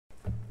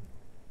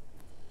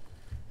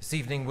This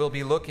evening we'll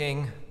be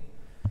looking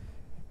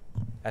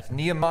at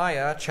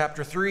Nehemiah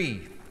chapter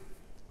 3.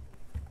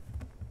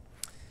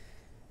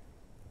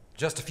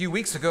 Just a few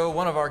weeks ago,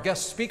 one of our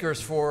guest speakers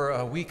for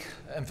a week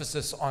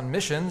emphasis on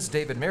missions,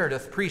 David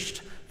Meredith,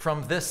 preached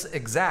from this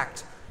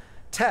exact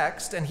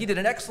text, and he did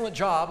an excellent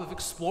job of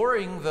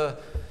exploring the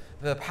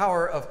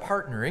power of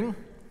partnering,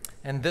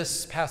 and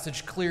this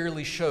passage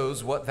clearly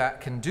shows what that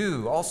can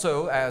do.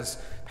 Also,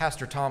 as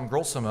Pastor Tom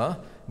Grolsema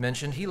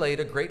mentioned, he laid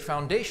a great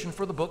foundation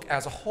for the book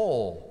as a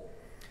whole.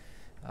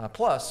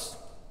 Plus,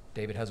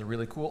 David has a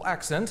really cool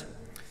accent.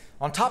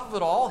 On top of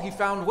it all, he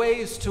found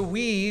ways to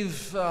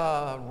weave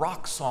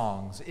rock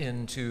songs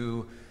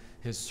into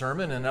his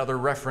sermon and other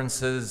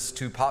references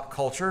to pop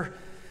culture.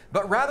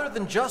 But rather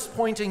than just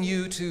pointing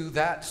you to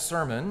that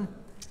sermon,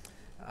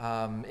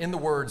 in the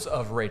words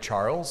of Ray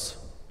Charles,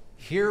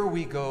 here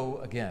we go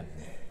again.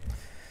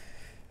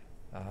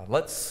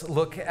 Let's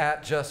look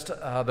at just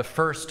the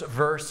first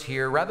verse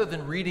here. Rather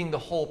than reading the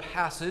whole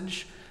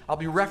passage, I'll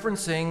be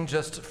referencing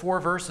just 4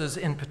 verses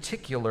in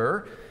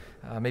particular,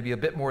 maybe a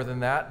bit more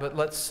than that, but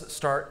let's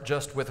start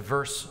just with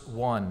verse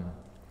 1.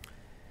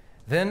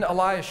 Then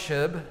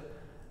Eliashib,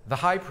 the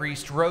high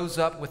priest, rose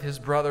up with his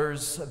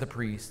brothers, the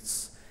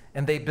priests,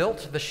 and they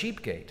built the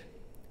sheep gate.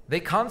 They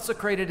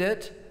consecrated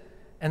it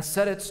and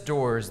set its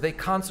doors. They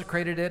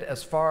consecrated it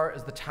as far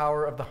as the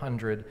Tower of the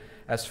 100,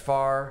 as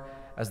far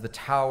as the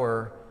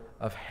Tower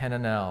of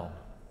Hananel.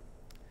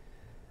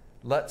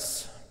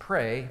 Let's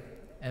pray,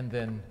 and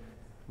then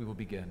we will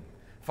begin.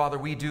 Father,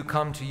 we do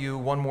come to you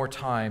one more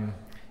time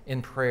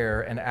in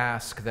prayer and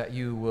ask that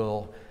you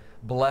will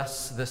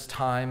bless this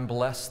time,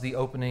 bless the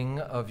opening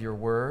of your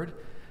word.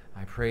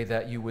 I pray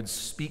that you would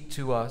speak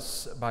to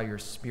us by your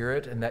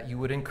Spirit and that you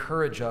would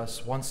encourage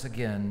us once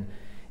again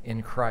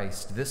in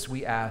Christ. This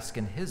we ask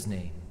in his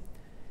name.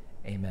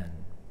 Amen.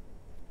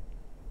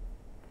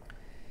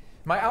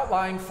 My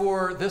outline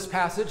for this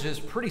passage is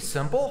pretty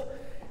simple.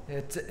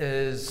 It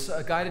is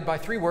guided by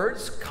 3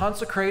 words: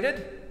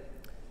 consecrated,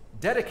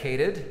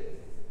 dedicated,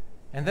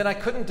 and then I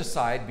couldn't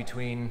decide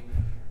between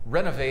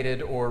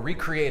renovated or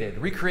recreated.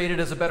 Recreated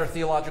is a better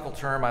theological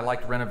term. I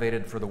liked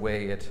renovated for the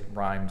way it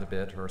rhymed a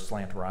bit, or a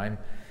slant rhyme.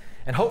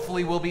 And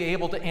hopefully we'll be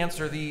able to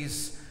answer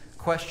these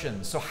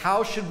questions. So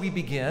how should we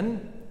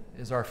begin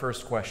is our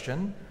first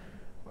question.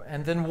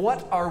 And then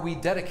what are we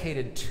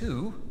dedicated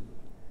to?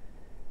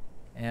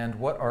 And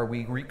what are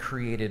we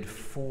recreated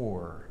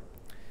for?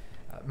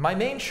 My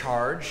main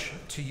charge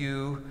to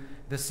you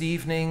this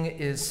evening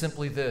is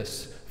simply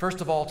this.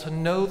 First of all, to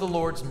know the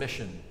Lord's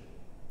mission.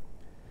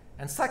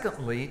 And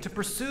secondly, to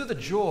pursue the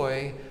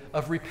joy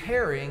of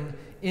repairing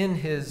in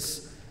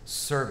his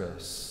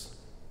service.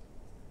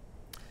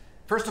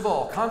 First of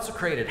all,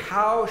 consecrated.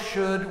 How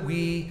should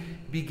we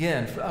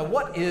begin?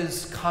 What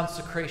is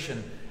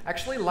consecration?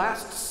 Actually,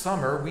 last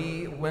summer,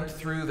 we went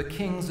through the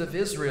kings of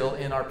Israel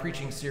in our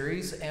preaching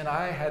series, and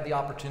I had the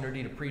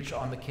opportunity to preach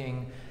on the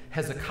king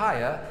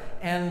Hezekiah,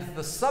 and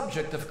the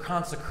subject of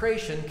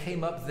consecration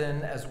came up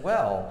then as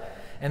well.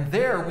 And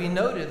there we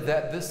noted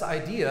that this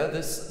idea,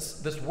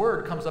 this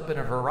word comes up in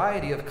a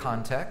variety of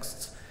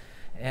contexts,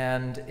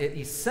 and it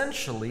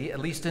essentially, at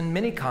least in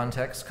many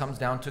contexts, comes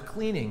down to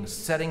cleaning,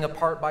 setting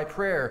apart by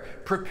prayer,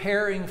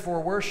 preparing for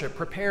worship,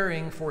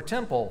 preparing for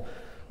temple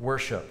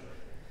worship.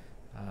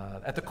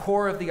 At the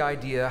core of the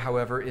idea,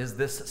 however, is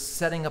this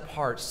setting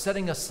apart,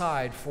 setting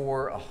aside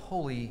for a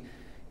holy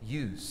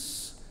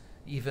use,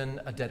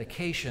 even a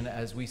dedication,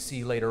 as we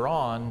see later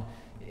on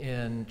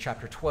in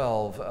chapter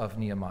 12 of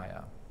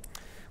Nehemiah.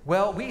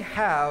 Well, we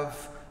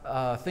have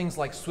things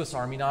like Swiss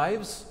Army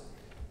knives.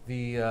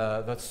 The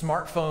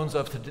smartphones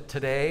of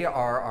today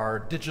are our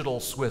digital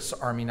Swiss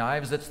Army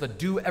knives. It's the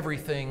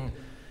do-everything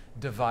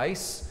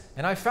device.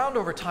 And I found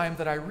over time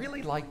that I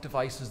really like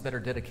devices that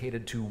are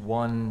dedicated to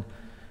one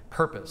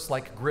purpose,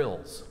 like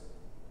grills.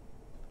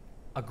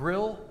 A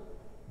grill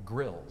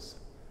grills.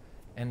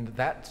 And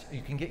that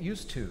you can get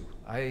used to.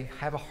 I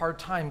have a hard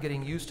time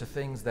getting used to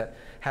things that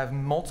have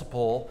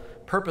multiple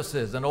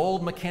purposes. An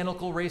old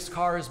mechanical race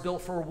car is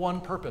built for one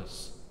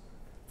purpose: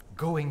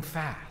 going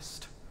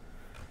fast.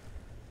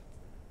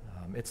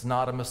 It's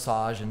not a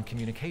massage and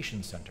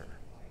communication center.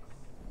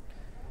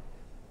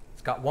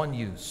 It's got one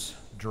use: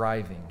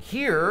 driving.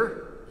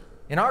 Here,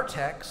 in our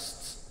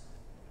texts,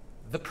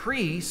 the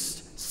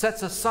priest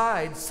sets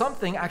aside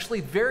something actually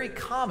very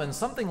common,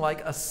 something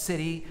like a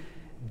city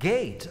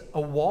gate,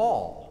 a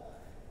wall.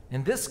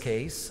 In this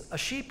case, a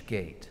sheep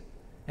gate.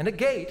 And a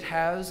gate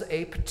has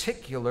a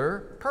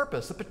particular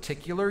purpose, a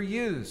particular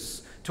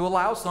use, to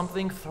allow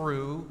something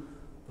through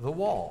the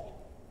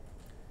wall.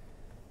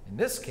 In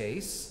this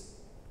case,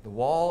 the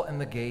wall and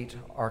the gate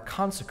are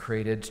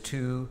consecrated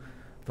to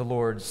the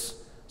Lord's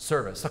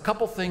service. A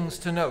couple things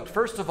to note.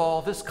 First of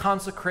all, this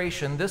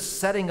consecration, this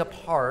setting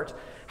apart,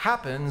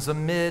 happens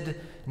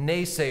amid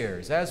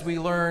naysayers. As we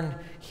learned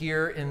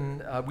here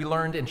we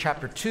learned in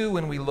chapter 2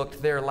 when we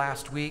looked there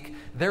last week,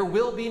 there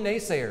will be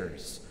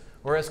naysayers.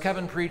 Or as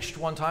Kevin preached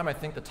one time, I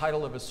think the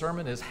title of his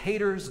sermon is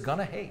Haters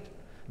Gonna Hate.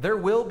 There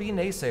will be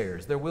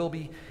naysayers. There will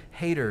be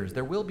haters.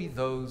 There will be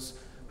those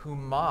who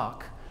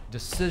mock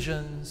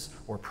decisions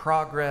or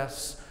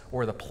progress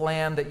or the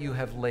plan that you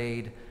have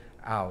laid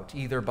out,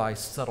 either by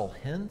subtle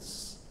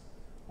hints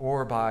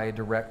or by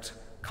direct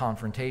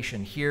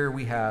confrontation. Here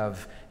we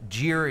have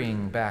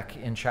jeering back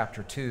in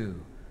chapter 2.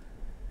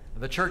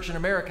 The church in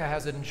America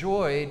has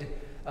enjoyed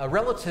a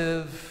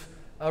relative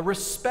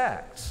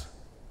respect,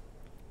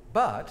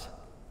 but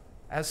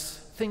as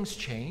things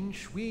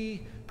change,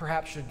 we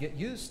perhaps should get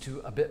used to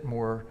a bit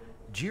more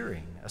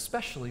jeering,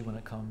 especially when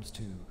it comes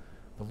to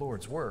the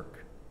Lord's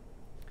work.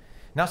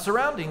 Now,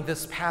 surrounding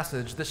this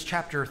passage, this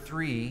chapter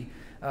 3,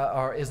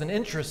 is an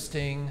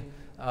interesting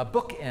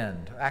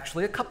bookend,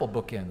 actually a couple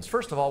bookends.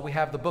 First of all, we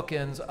have the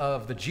bookends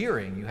of the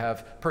jeering. You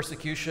have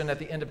persecution at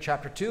the end of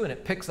chapter 2, and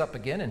it picks up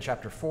again in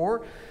chapter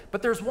 4.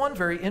 But there's one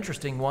very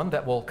interesting one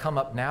that will come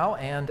up now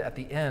and at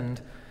the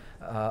end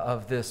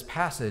of this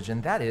passage,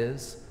 and that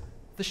is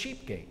the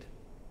sheep gate.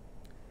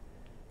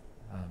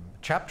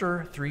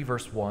 Chapter 3,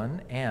 verse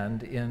 1,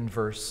 and in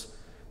verse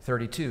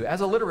 32.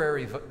 As a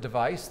literary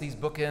device, these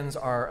bookends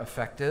are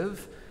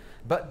effective,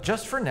 but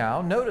just for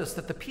now, notice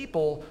that the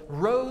people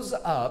rose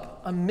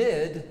up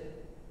amid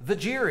the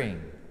jeering,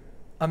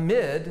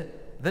 amid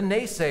the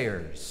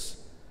naysayers.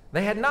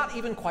 They had not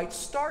even quite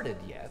started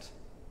yet,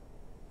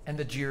 and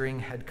the jeering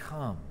had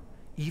come.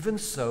 Even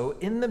so,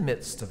 in the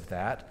midst of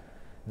that,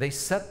 they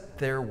set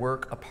their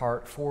work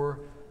apart for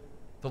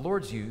the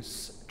Lord's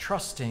use,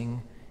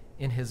 trusting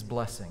in his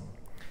blessing.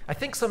 I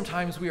think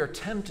sometimes we are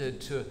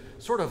tempted to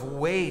sort of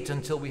wait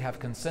until we have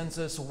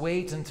consensus,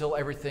 wait until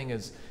everything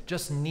is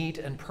just neat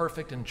and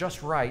perfect and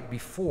just right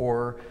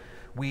before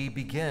we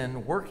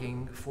begin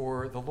working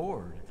for the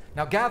Lord.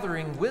 Now,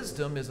 gathering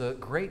wisdom is a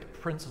great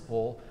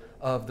principle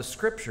of the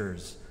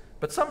Scriptures,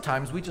 but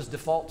sometimes we just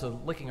default to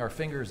licking our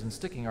fingers and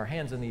sticking our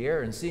hands in the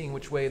air and seeing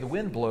which way the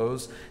wind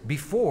blows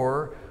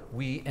before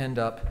we end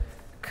up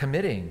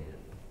committing.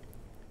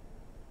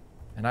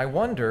 And I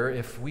wonder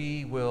if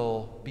we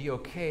will be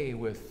okay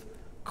with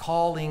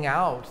calling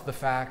out the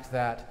fact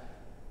that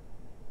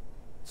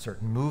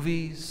certain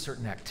movies,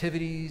 certain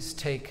activities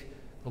take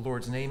the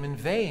Lord's name in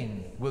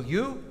vain. Will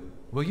you?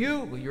 Will you?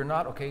 Well, you're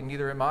not. Okay,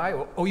 neither am I.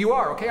 Oh, you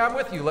are. Okay, I'm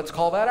with you. Let's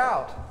call that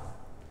out.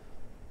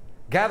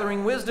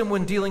 Gathering wisdom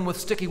when dealing with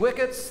sticky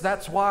wickets,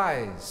 that's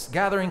wise.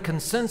 Gathering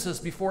consensus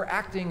before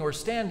acting or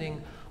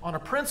standing on a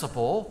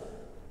principle,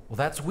 well,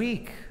 that's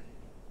weak.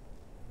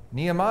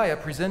 Nehemiah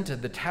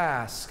presented the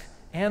task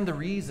and the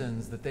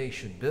reasons that they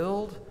should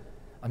build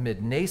amid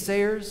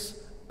naysayers,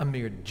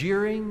 amid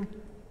jeering,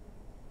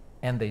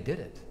 and they did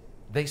it.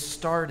 They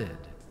started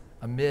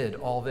amid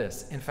all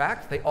this. In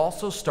fact, they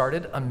also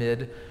started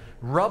amid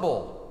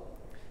rubble.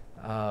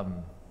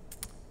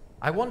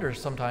 I wonder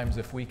sometimes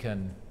if we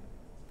can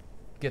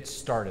get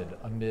started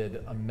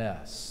amid a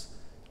mess.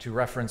 To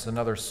reference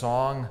another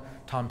song,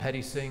 Tom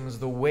Petty sings,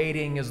 "The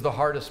waiting is the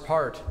hardest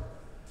part."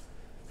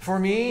 For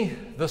me,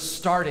 the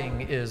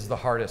starting is the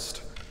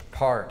hardest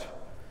part.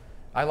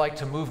 I like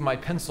to move my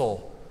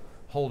pencil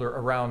holder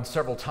around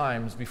several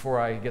times before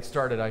I get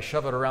started. I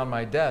shove it around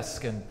my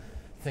desk and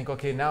think,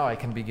 okay, now I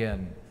can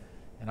begin.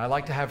 And I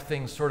like to have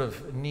things sort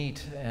of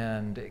neat,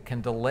 and it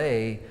can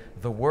delay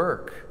the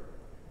work.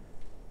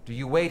 Do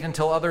you wait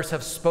until others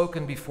have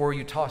spoken before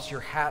you toss your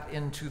hat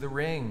into the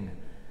ring?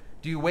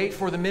 Do you wait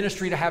for the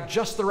ministry to have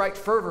just the right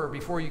fervor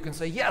before you can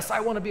say, yes, I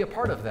want to be a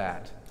part of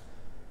that?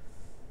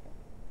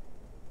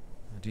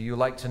 Do you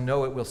like to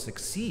know it will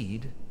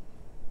succeed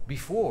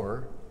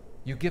before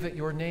you give it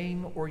your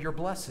name or your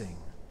blessing?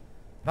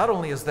 Not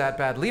only is that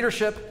bad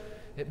leadership,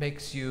 it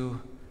makes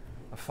you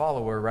a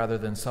follower rather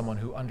than someone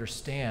who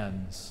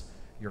understands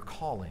your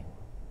calling.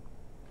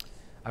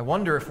 I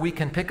wonder if we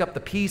can pick up the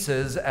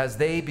pieces as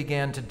they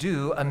began to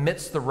do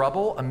amidst the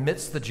rubble,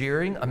 amidst the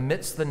jeering,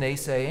 amidst the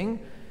naysaying.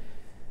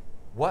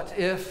 What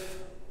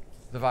if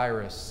the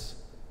virus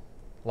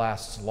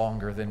lasts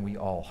longer than we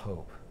all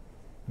hope?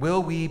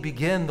 Will we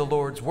begin the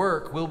Lord's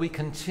work? Will we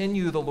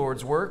continue the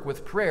Lord's work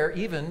with prayer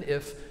even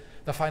if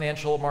the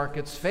financial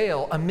markets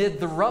fail? Amid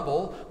the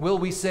rubble, will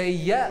we say,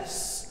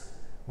 yes,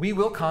 we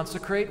will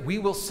consecrate, we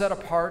will set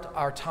apart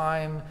our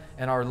time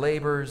and our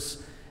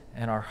labors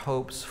and our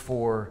hopes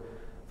for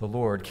the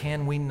Lord?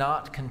 Can we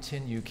not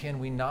continue? Can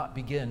we not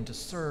begin to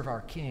serve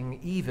our King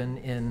even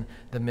in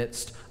the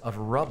midst of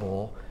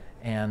rubble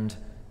and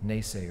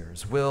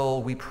naysayers?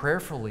 Will we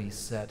prayerfully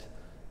set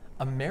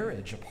a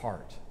marriage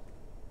apart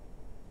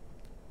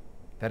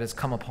that has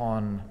come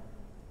upon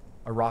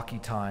a rocky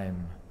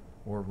time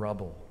or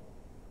rubble?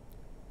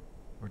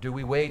 Or do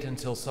we wait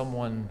until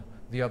someone,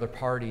 the other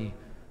party,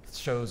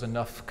 shows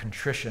enough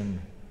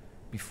contrition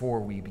before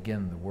we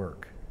begin the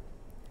work?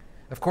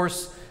 Of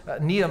course,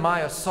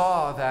 Nehemiah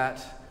saw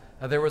that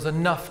there was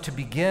enough to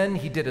begin.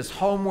 He did his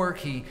homework.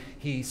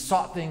 He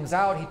sought things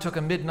out. He took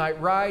a midnight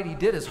ride. He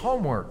did his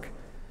homework.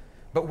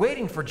 But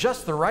waiting for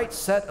just the right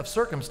set of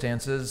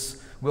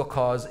circumstances will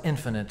cause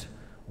infinite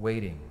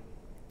waiting.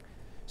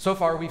 So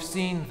far, we've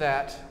seen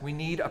that we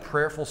need a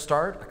prayerful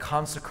start, a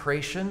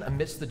consecration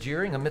amidst the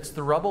jeering, amidst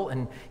the rubble,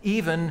 and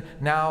even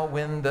now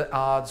when the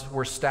odds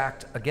were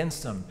stacked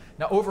against him.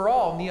 Now,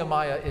 overall,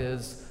 Nehemiah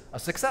is a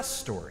success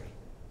story.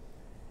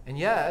 And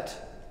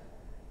yet,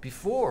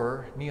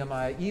 before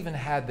Nehemiah even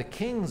had the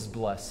king's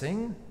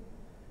blessing,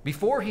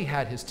 before he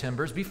had his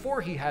timbers,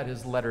 before he had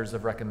his letters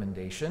of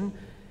recommendation,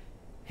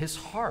 his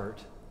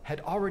heart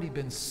had already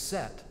been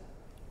set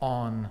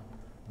on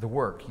the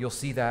work. You'll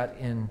see that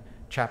in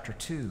chapter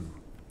 2.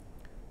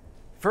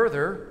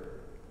 Further,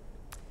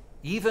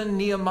 even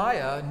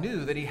Nehemiah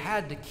knew that he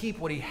had to keep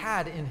what he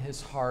had in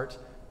his heart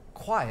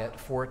quiet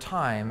for a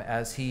time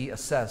as he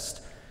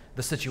assessed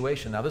the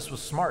situation. Now, this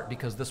was smart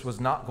because this was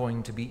not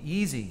going to be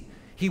easy.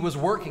 He was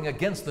working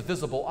against the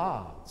visible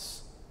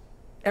odds.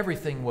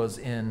 Everything was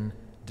in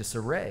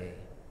disarray.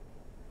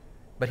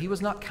 But he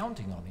was not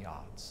counting on the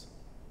odds.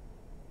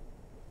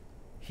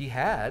 He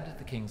had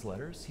the king's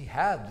letters, he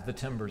had the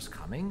timbers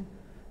coming,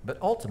 but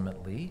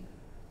ultimately,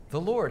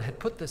 the Lord had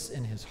put this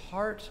in his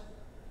heart,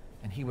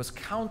 and he was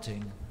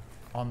counting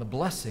on the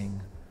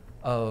blessing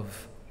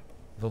of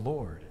the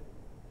Lord.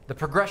 The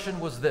progression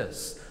was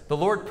this. The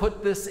Lord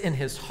put this in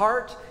his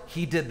heart,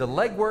 he did the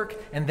legwork,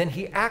 and then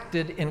he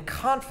acted in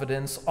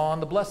confidence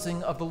on the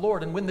blessing of the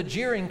Lord. And when the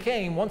jeering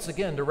came, once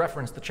again to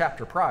reference the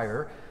chapter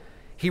prior,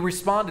 he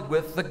responded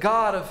with, "The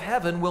God of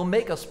heaven will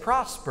make us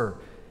prosper,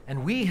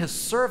 and we, his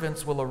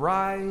servants, will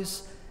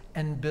arise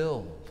and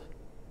build."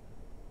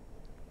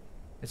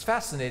 It's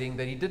fascinating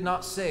that he did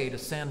not say to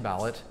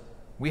Sanballat,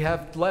 "We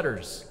have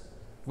letters,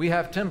 we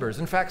have timbers."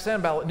 In fact,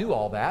 Sanballat knew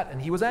all that,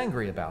 and he was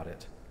angry about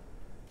it.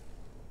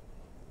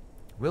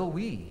 Will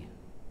we,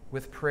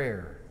 with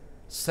prayer,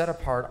 set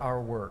apart our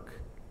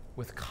work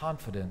with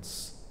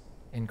confidence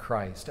in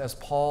Christ? As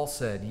Paul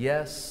said,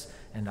 "Yes,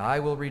 and I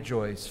will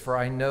rejoice, for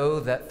I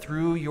know that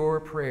through your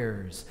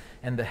prayers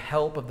and the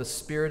help of the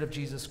Spirit of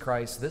Jesus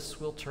Christ, this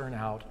will turn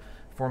out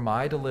for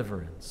my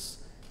deliverance,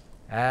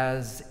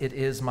 as it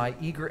is my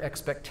eager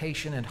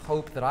expectation and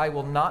hope that I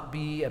will not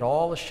be at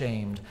all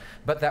ashamed,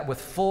 but that with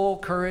full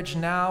courage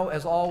now,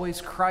 as always,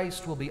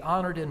 Christ will be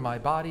honored in my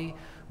body,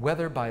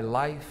 whether by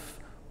life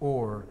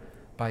or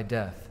by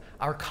death."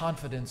 Our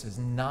confidence is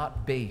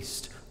not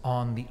based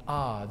on the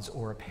odds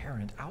or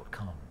apparent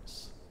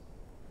outcomes.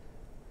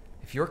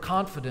 If your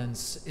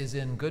confidence is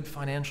in good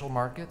financial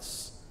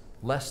markets,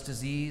 less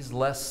disease,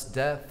 less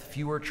death,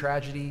 fewer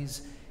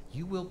tragedies,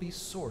 you will be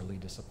sorely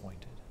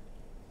disappointed.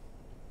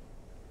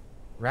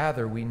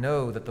 Rather, we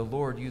know that the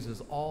Lord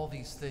uses all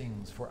these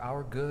things for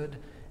our good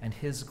and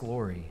his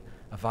glory.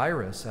 A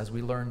virus, as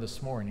we learned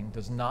this morning,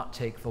 does not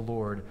take the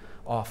Lord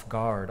off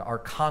guard. Our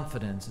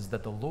confidence is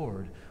that the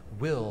Lord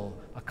will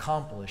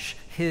accomplish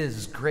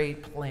his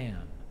great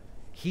plan.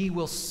 He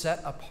will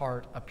set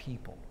apart a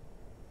people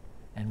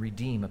and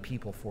redeem a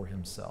people for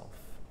himself.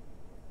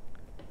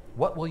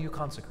 What will you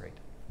consecrate?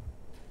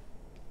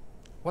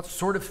 What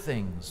sort of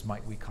things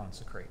might we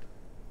consecrate?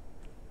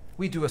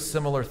 We do a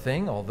similar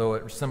thing, although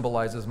it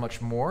symbolizes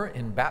much more,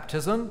 in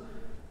baptism.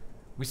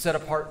 We set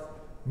apart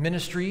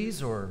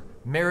ministries or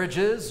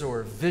marriages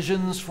or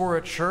visions for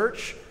a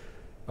church.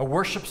 A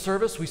worship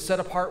service we set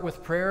apart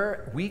with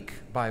prayer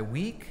week by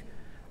week.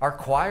 Our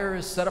choir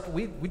is set up.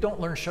 We don't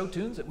learn show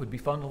tunes. It would be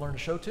fun to learn a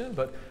show tune,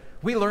 but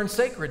we learn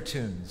sacred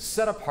tunes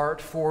set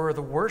apart for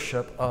the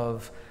worship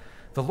of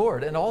the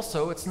Lord. And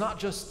also, it's not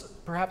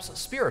just perhaps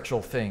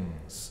spiritual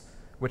things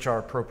which are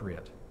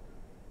appropriate.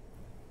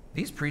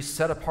 These priests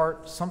set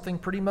apart something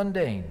pretty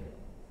mundane,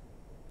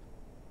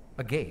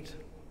 a gate.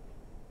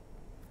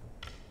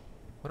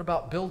 What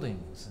about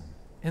buildings and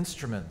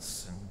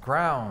instruments and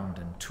ground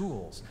and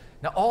tools?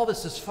 Now, all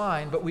this is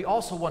fine, but we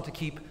also want to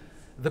keep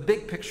the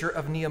big picture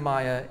of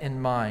Nehemiah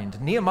in mind.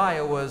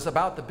 Nehemiah was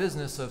about the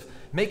business of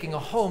making a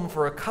home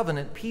for a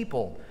covenant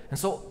people. And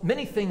so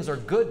many things are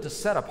good to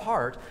set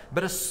apart,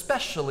 but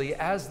especially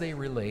as they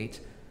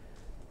relate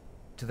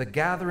to the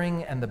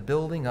gathering and the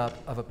building up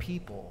of a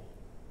people,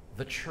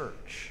 the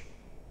church.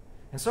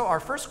 And so our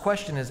first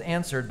question is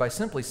answered by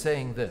simply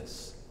saying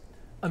this: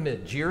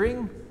 amid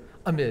jeering,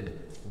 amid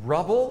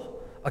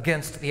rubble,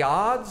 against the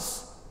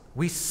odds,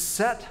 we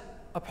set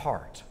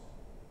apart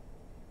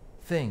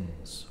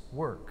things,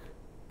 work,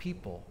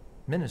 people,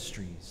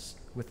 ministries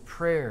with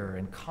prayer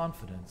and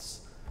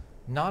confidence,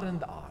 not in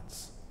the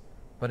odds,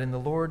 but in the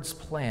Lord's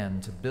plan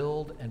to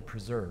build and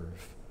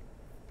preserve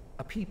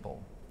a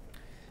people.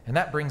 And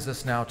that brings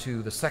us now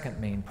to the second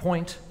main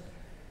point: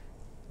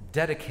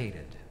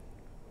 dedicated.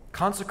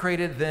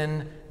 Consecrated,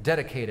 then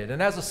dedicated.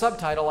 And as a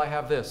subtitle, I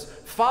have this: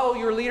 follow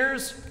your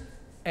leaders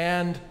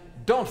and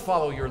don't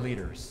follow your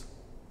leaders.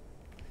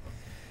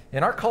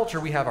 In our culture,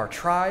 we have our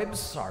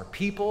tribes, our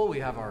people, we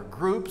have our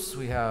groups,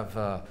 we have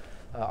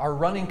our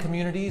running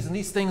communities, and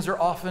these things are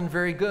often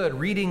very good.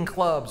 Reading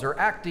clubs or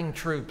acting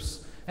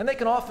troops, and they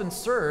can often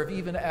serve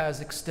even as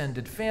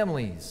extended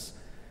families.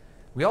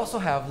 We also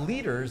have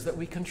leaders that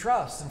we can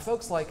trust, and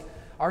folks like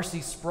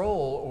R.C.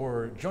 Sproul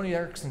or Joni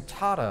Eareckson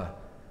Tada,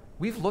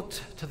 we've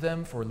looked to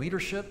them for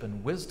leadership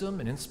and wisdom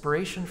and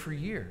inspiration for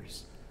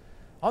years.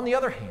 On the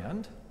other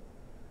hand,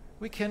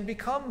 we can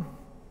become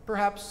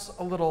perhaps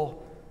a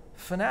little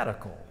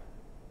fanatical.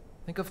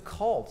 Think of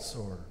cults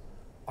or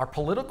our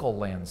political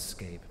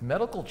landscape,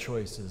 medical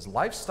choices,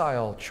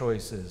 lifestyle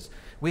choices.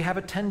 We have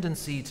a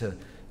tendency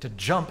to to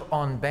jump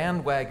on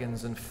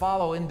bandwagons and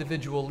follow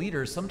individual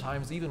leaders,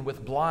 sometimes even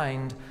with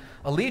blind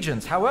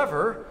allegiance.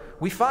 However,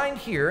 we find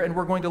here, and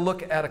we're going to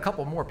look at a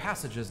couple more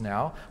passages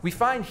now, we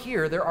find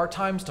here there are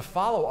times to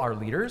follow our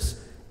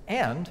leaders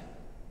and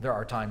there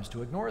are times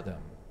to ignore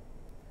them.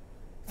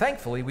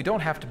 Thankfully, we don't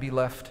have to be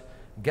left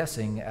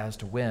guessing as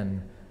to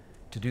when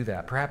to do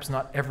that. Perhaps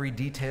not every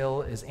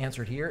detail is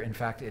answered here. In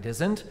fact, it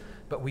isn't.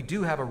 But we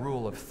do have a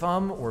rule of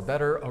thumb, or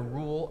better, a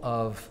rule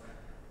of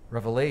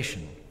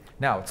revelation.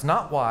 Now, it's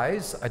not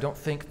wise, I don't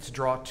think, to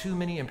draw too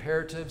many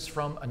imperatives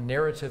from a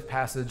narrative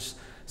passage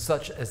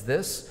such as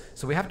this.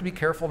 So we have to be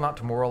careful not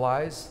to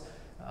moralize.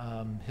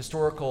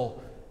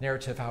 Historical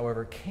narrative,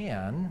 however,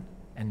 can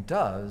and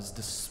does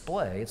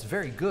display, it's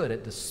very good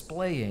at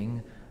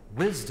displaying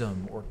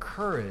wisdom or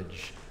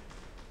courage,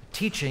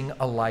 teaching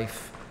a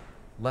life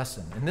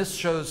lesson. And this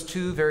shows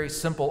two very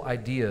simple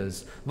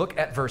ideas. Look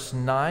at verse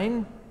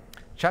 9,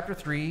 chapter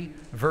 3,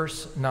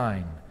 verse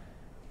 9.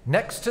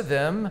 Next to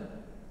them,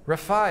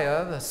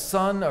 Rephaiah, the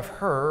son of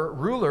Hur,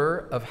 ruler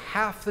of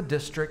half the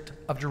district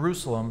of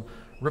Jerusalem,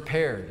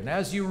 repaired. And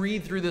as you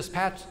read through this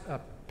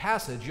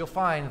passage, you'll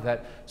find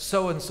that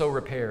so-and-so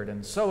repaired,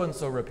 and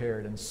so-and-so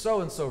repaired, and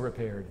so-and-so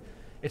repaired.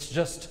 It's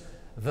just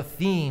the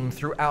theme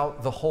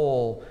throughout the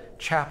whole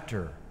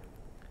chapter.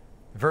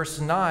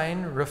 Verse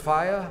 9,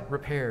 Rephaiah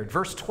repaired.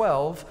 Verse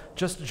 12,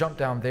 just jump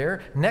down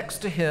there. Next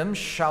to him,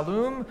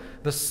 Shallum,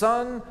 the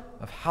son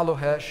of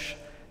Halohesh,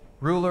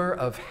 ruler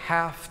of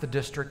half the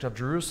district of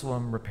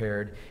Jerusalem,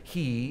 repaired,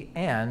 he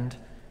and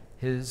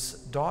his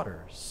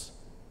daughters.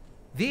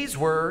 These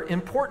were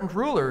important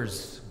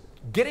rulers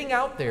getting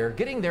out there,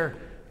 getting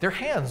their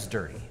hands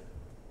dirty.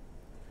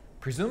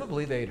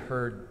 Presumably, they'd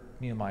heard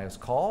Nehemiah's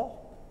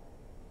call.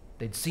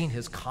 They'd seen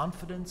his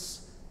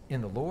confidence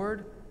in the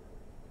Lord,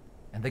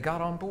 and they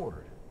got on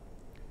board.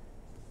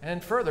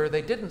 And further,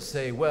 they didn't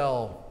say,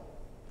 well,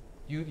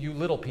 you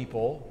little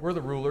people, we're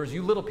the rulers,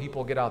 you little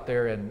people get out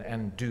there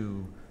and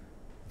do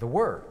the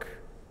work.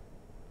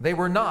 They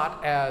were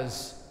not,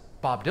 as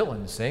Bob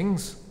Dylan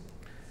sings,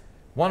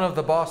 one of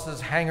the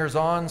boss's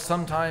hangers-on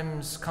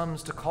sometimes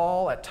comes to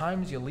call at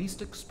times you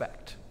least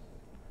expect.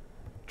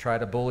 Try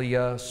to bully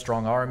you,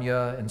 strong-arm you,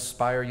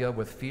 inspire you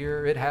with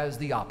fear. It has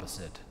the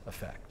opposite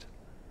effect.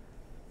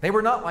 They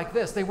were not like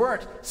this. They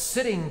weren't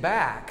sitting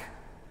back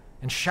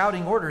and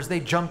shouting orders. They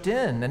jumped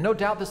in, and no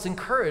doubt this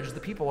encouraged the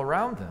people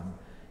around them.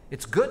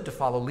 It's good to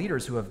follow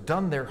leaders who have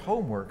done their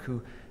homework,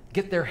 who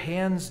get their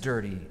hands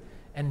dirty,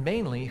 and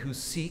mainly who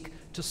seek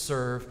to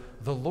serve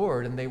the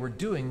Lord. And they were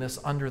doing this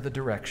under the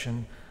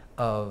direction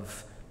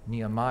of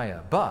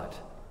Nehemiah. But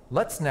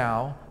let's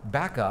now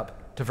back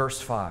up to verse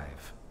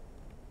 5.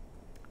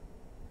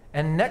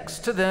 And next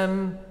to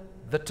them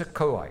the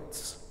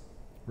Tekoites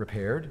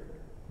repaired,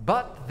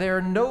 but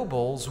their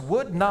nobles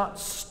would not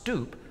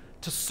stoop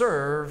to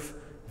serve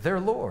their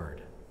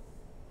Lord.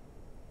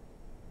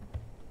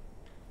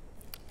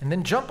 And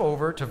then jump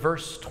over to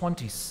verse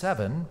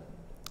 27,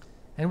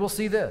 and we'll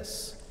see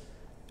this.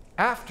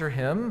 After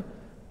him,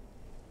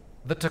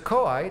 the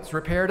Tekoites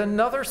repaired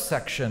another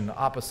section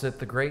opposite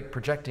the great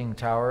projecting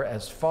tower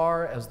as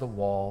far as the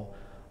wall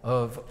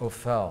of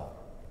Ophel.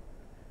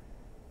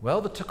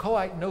 Well, the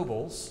Tekoite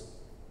nobles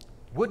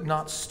would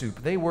not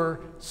stoop. They were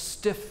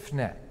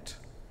stiff-necked.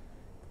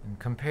 And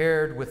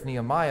compared with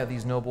Nehemiah,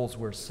 these nobles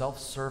were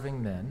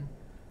self-serving men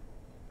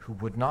who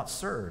would not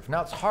serve.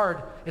 Now,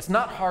 it's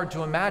not hard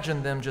to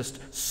imagine them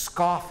just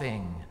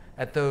scoffing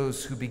at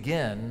those who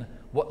begin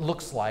what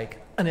looks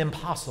like an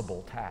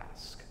impossible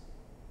task.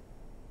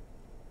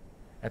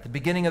 At the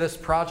beginning of this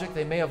project,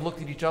 they may have looked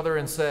at each other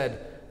and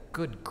said,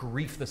 good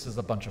grief, this is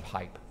a bunch of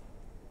hype.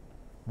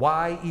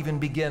 Why even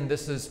begin?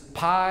 This is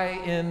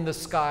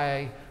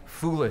pie-in-the-sky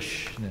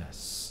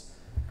foolishness.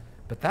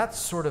 But that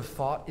sort of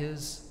thought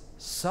is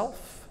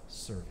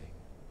self-serving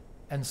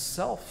and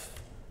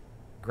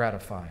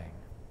self-gratifying.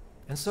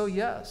 And so,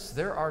 yes,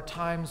 there are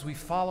times we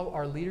follow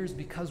our leaders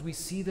because we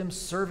see them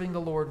serving the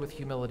Lord with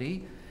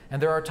humility,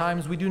 and there are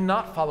times we do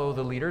not follow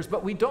the leaders,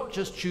 but we don't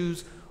just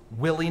choose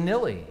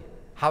willy-nilly.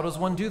 How does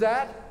one do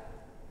that?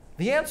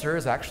 The answer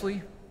is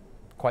actually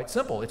quite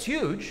simple. It's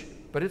huge,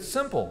 but it's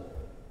simple.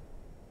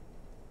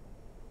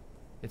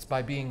 It's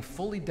by being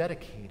fully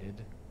dedicated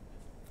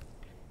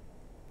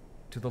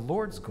to the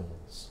Lord's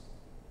goals.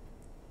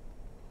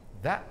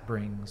 That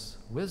brings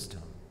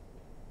wisdom.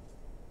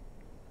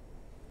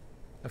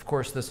 Of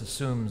course, this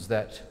assumes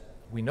that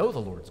we know the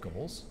Lord's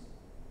goals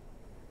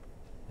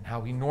and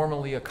how he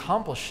normally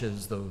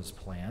accomplishes those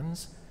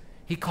plans.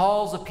 He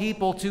calls a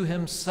people to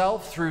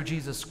himself through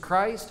Jesus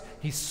Christ.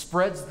 He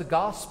spreads the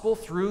gospel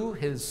through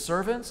his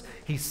servants.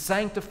 He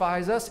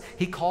sanctifies us.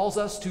 He calls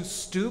us to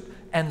stoop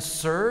and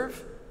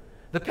serve.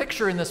 The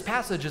picture in this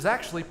passage is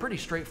actually pretty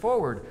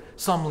straightforward.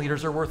 Some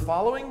leaders are worth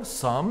following,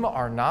 some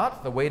are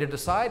not. The way to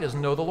decide is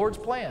know the Lord's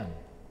plan.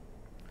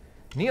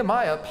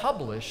 Nehemiah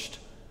published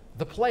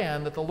the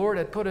plan that the Lord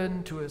had put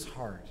into his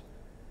heart.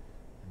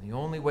 And the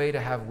only way to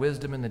have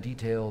wisdom in the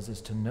details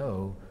is to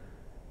know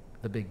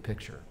the big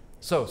picture.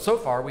 So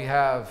far we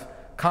have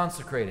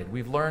consecrated.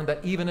 We've learned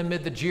that even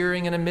amid the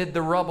jeering and amid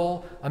the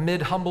rubble,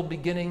 amid humble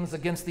beginnings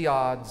against the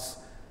odds,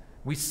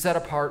 we set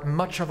apart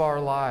much of our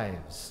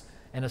lives,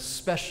 and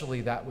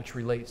especially that which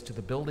relates to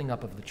the building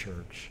up of the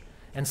church.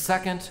 And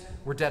second,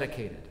 we're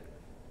dedicated.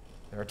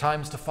 There are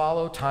times to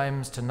follow,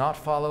 times to not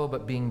follow,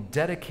 but being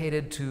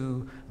dedicated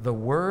to the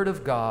Word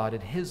of God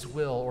and His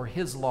will or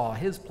His law,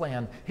 His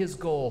plan, His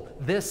goal,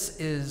 this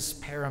is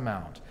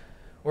paramount.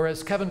 Or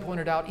as Kevin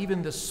pointed out,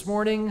 even this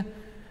morning,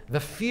 the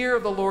fear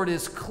of the Lord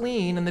is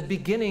clean and the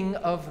beginning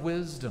of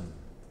wisdom,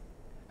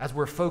 as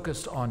we're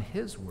focused on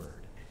His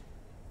Word.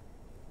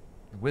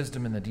 The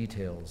wisdom in the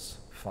details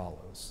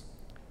follows.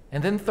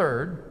 And then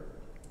third,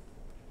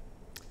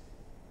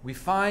 we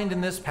find in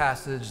this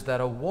passage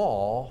that a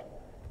wall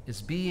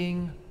is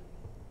being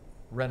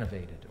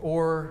renovated,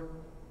 or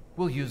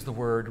we'll use the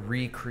word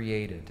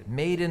recreated,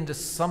 made into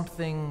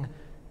something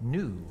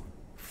new,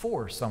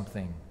 for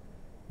something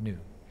new.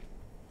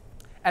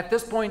 At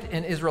this point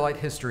in Israelite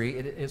history,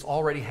 it has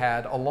already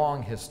had a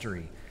long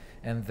history,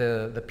 and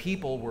the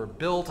people were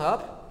built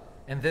up,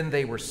 and then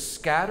they were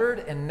scattered,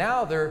 and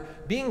now they're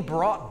being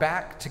brought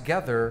back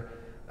together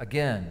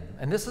again.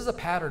 And this is a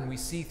pattern we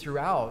see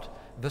throughout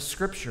the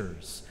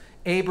scriptures.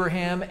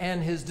 Abraham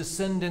and his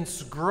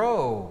descendants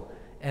grow,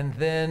 and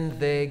then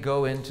they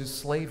go into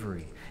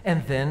slavery.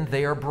 And then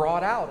they are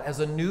brought out as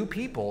a new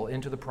people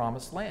into the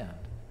promised land.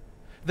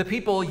 The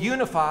people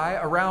unify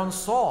around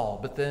Saul,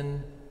 but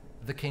then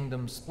the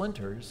kingdom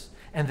splinters,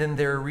 and then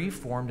they're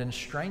reformed and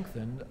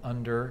strengthened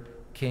under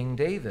King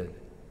David.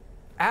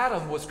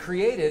 Adam was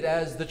created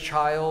as the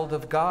child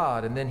of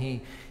God, and then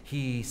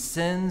he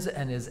sins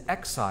and is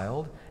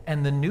exiled,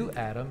 and the new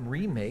Adam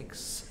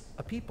remakes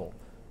a people.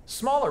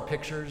 Smaller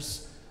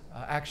pictures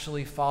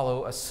actually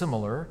follow a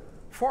similar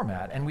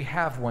format, and we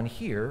have one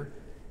here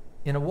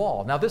in a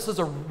wall. Now, this is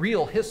a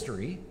real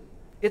history.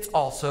 It's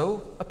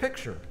also a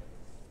picture.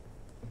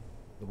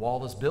 The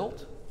wall is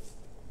built,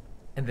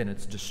 and then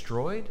it's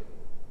destroyed,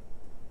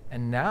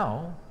 and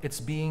now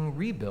it's being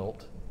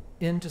rebuilt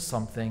into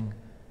something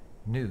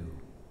new.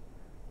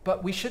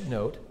 But we should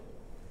note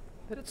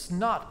that it's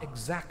not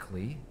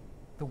exactly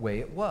the way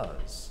it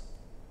was.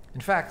 In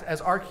fact,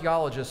 as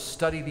archaeologists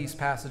study these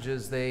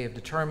passages, they have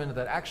determined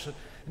that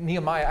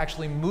Nehemiah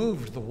actually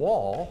moved the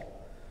wall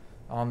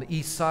on the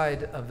east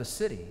side of the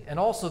city. And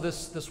also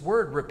this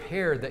word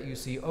repaired that you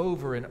see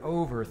over and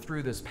over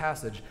through this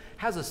passage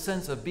has a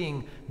sense of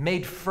being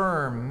made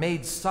firm,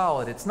 made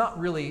solid. It's not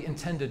really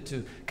intended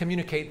to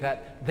communicate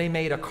that they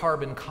made a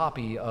carbon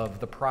copy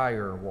of the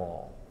prior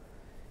wall.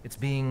 It's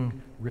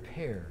being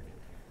repaired,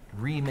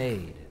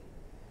 remade.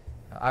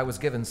 I was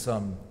given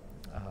some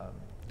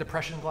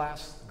depression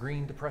glass,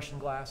 green depression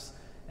glass,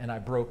 and I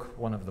broke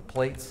one of the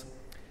plates.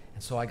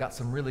 And so I got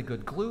some really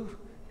good glue,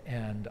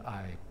 and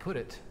I put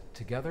it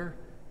together,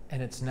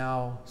 and it's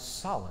now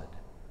solid.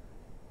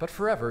 But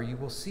forever you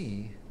will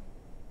see,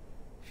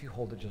 if you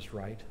hold it just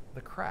right,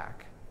 the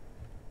crack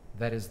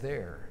that is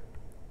there.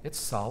 It's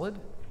solid,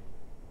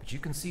 but you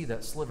can see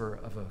that sliver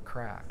of a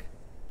crack.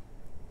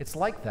 It's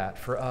like that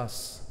for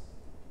us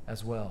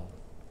as well.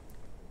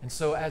 And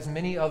so, as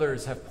many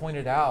others have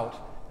pointed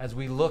out, as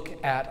we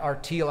look at our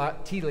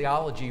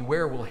teleology,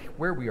 where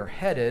we are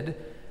headed,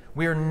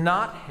 we are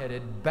not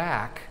headed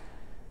back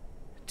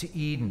to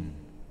Eden.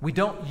 We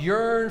don't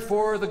yearn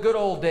for the good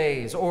old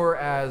days, or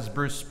as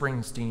Bruce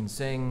Springsteen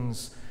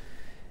sings,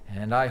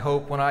 and I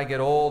hope when I get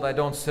old I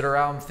don't sit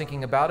around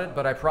thinking about it,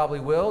 but I probably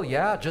will.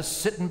 Yeah, just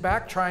sitting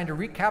back trying to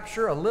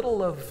recapture a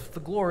little of the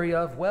glory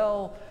of,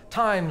 well,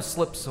 time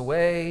slips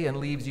away and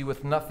leaves you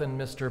with nothing,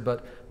 mister,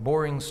 but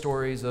boring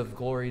stories of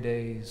glory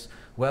days.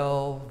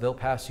 Well, they'll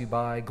pass you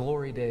by,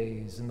 glory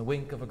days, in the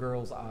wink of a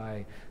girl's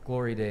eye,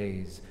 glory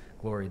days,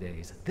 glory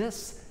days.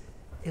 This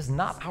is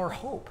not our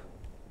hope.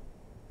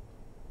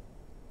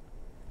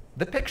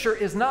 The picture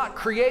is not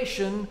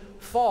creation,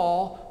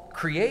 fall,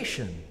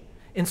 creation.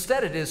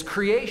 Instead, it is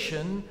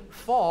creation,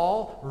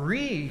 fall,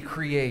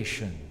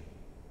 recreation.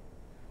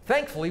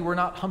 Thankfully, we're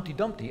not Humpty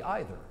Dumpty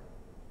either.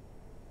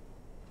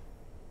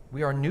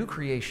 We are new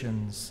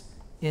creations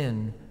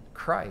in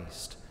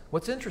Christ.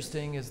 What's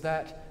interesting is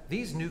that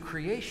these new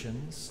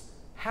creations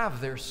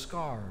have their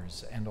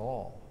scars and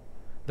all.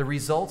 The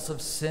results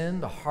of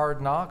sin, the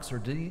hard knocks or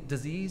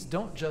disease,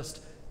 don't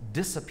just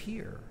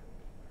disappear.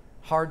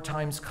 Hard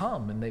times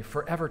come and they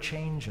forever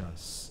change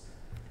us.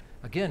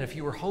 Again, if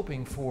you were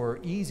hoping for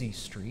easy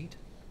street,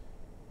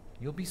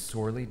 you'll be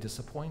sorely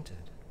disappointed.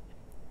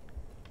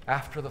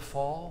 After the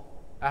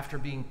fall, after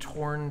being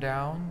torn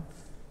down,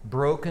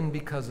 broken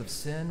because of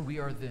sin, we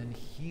are then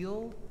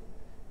healed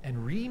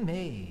and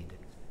remade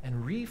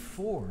and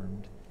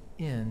reformed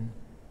in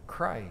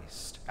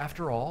Christ.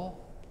 After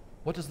all,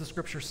 what does the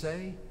scripture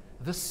say?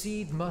 The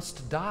seed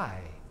must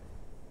die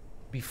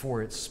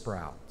before it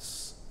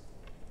sprouts.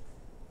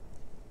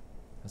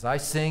 As I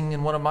sing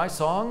in one of my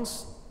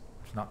songs,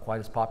 it's not quite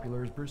as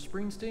popular as Bruce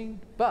Springsteen,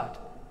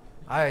 but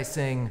I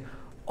sing,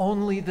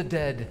 "Only the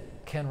dead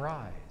can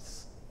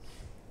rise."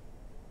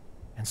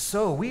 And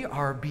so we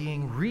are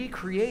being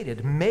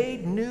recreated,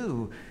 made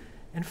new,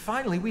 And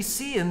finally, we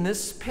see in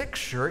this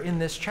picture, in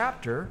this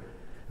chapter,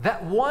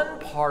 that one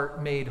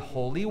part made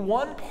holy,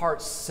 one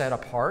part set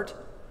apart,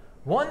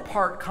 one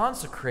part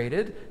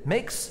consecrated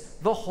makes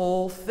the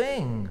whole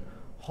thing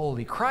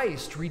holy.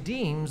 Christ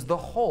redeems the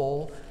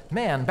whole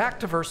man. Back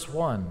to verse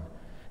 1.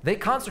 They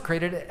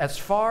consecrated as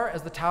far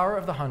as the Tower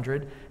of the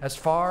 100, as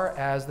far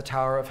as the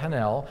Tower of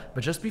Hanel,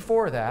 but just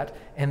before that,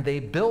 and they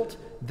built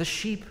the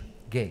sheep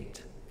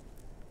gate.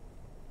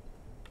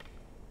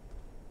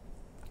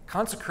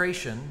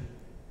 Consecration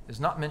is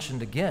not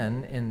mentioned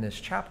again in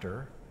this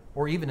chapter,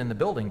 or even in the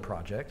building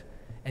project,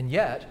 and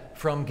yet,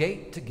 from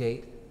gate to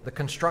gate, the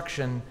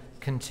construction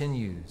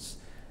continues.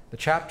 The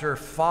chapter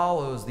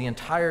follows the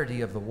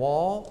entirety of the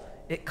wall.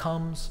 It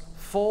comes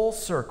full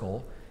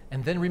circle.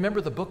 And then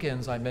remember the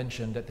bookends I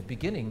mentioned at the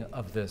beginning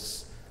of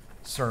this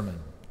sermon.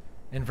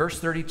 In verse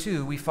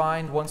 32, we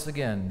find once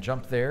again,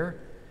 jump there,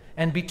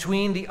 and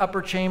between the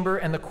upper chamber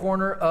and the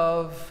corner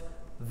of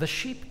the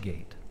sheep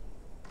gate,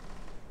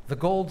 the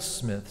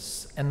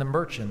goldsmiths and the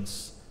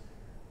merchants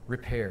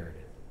repaired.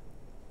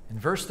 In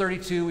verse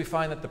 32, we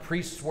find that the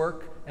priest's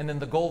work and then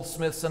the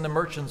goldsmiths and the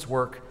merchants'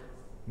 work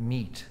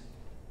meet.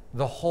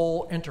 The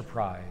whole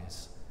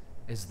enterprise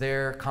is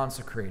there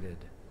consecrated.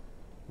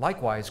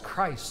 Likewise,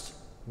 Christ's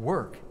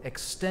work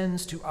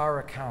extends to our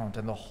account,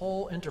 and the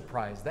whole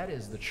enterprise, that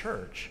is the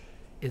church,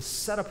 is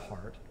set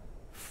apart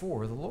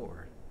for the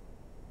Lord.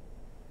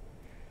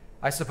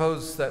 I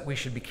suppose that we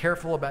should be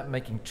careful about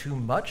making too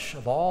much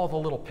of all the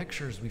little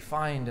pictures we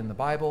find in the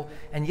Bible,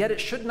 and yet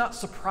it should not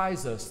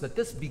surprise us that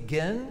this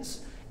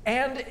begins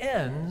and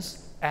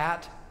ends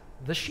at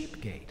the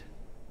sheep gate.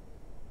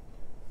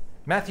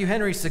 Matthew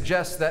Henry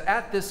suggests that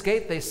at this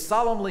gate they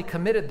solemnly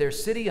committed their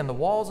city and the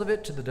walls of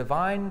it to the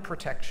divine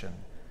protection.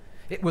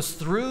 It was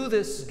through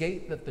this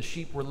gate that the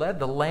sheep were led,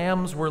 the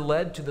lambs were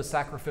led to the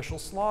sacrificial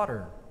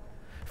slaughter.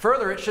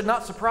 Further, it should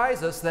not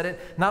surprise us that it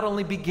not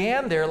only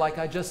began there, like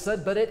I just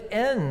said, but it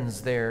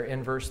ends there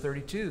in verse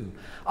 32.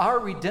 Our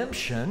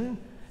redemption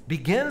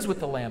begins with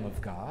the Lamb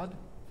of God,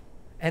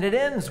 and it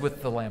ends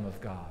with the Lamb of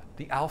God,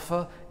 the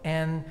Alpha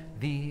and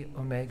the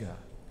Omega.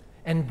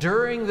 And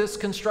during this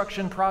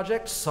construction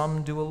project,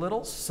 some do a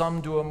little,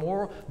 some do a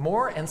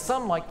more, and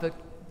some, like the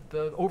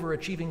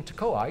overachieving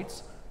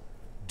Tekoites,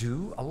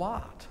 do a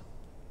lot.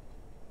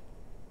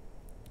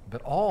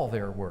 But all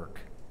their work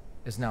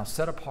is now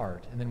set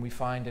apart, and then we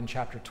find in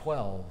chapter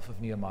 12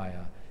 of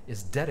Nehemiah,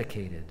 is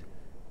dedicated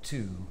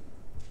to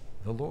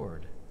the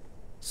Lord.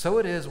 So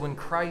it is when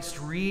Christ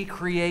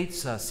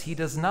recreates us. He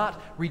does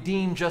not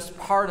redeem just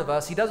part of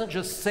us. He doesn't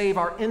just save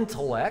our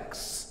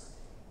intellects.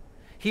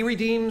 He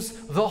redeems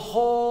the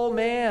whole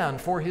man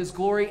for his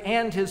glory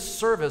and his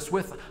service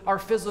with our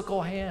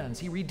physical hands.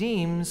 He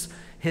redeems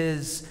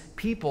his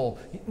people.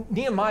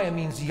 Nehemiah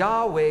means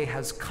Yahweh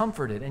has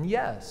comforted. And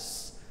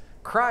yes,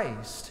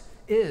 Christ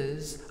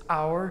is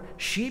our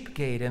sheep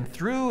gate, and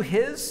through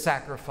his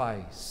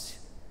sacrifice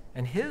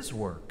and his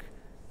work,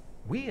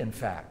 we, in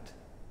fact,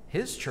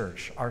 his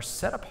church, are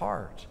set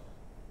apart.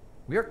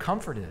 We are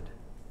comforted.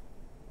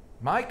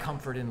 My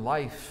comfort in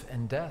life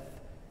and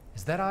death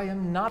is that I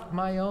am not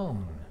my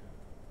own,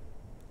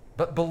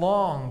 but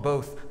belong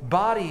both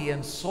body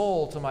and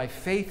soul to my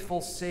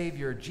faithful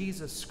Savior,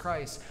 Jesus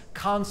Christ,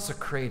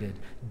 consecrated,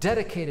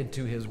 dedicated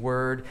to his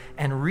word,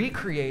 and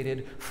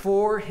recreated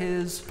for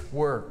his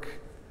work.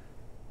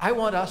 I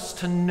want us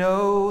to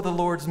know the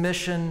Lord's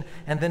mission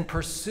and then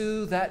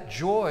pursue that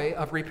joy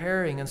of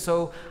repairing. And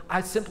so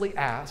I simply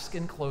ask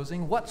in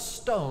closing, what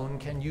stone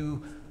can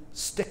you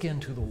stick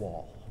into the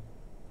wall?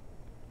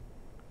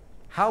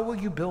 How will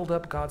you build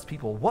up God's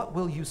people? What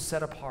will you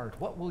set apart?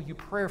 What will you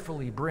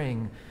prayerfully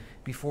bring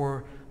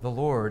before the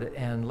Lord?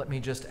 And let me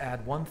just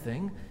add one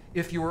thing.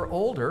 If you are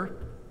older,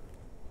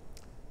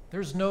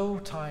 there's no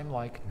time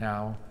like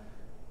now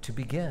to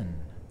begin.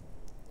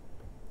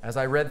 As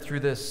I read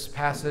through this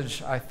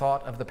passage, I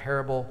thought of the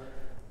parable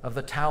of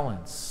the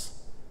talents.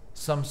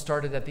 Some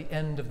started at the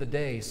end of the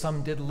day.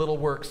 Some did little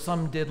work.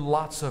 Some did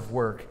lots of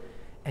work.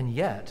 And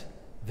yet,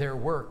 their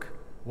work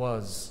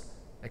was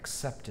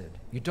accepted.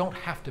 You don't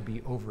have to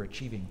be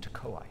overachieving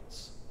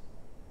Tekoites.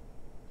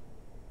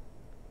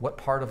 What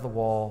part of the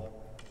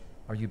wall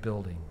are you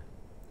building?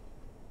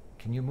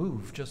 Can you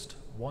move just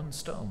one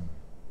stone?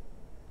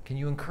 Can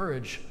you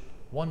encourage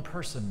one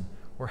person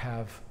or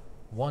have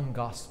one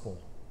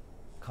gospel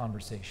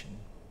conversation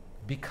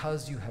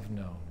because you have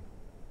known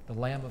the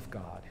Lamb of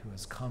God who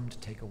has come to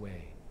take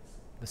away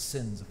the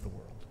sins of the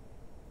world?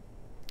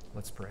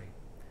 Let's pray.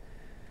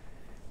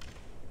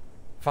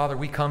 Father,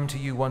 we come to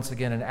you once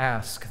again and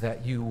ask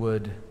that you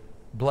would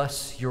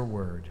bless your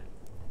word,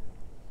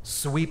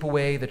 sweep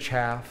away the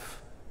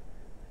chaff,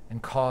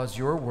 and cause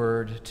your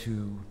word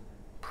to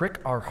prick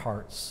our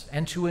hearts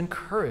and to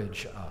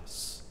encourage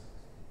us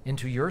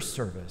into your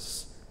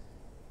service.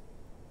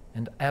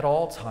 And at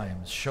all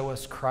times, show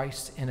us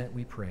Christ in it,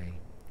 we pray.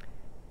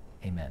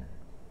 Amen.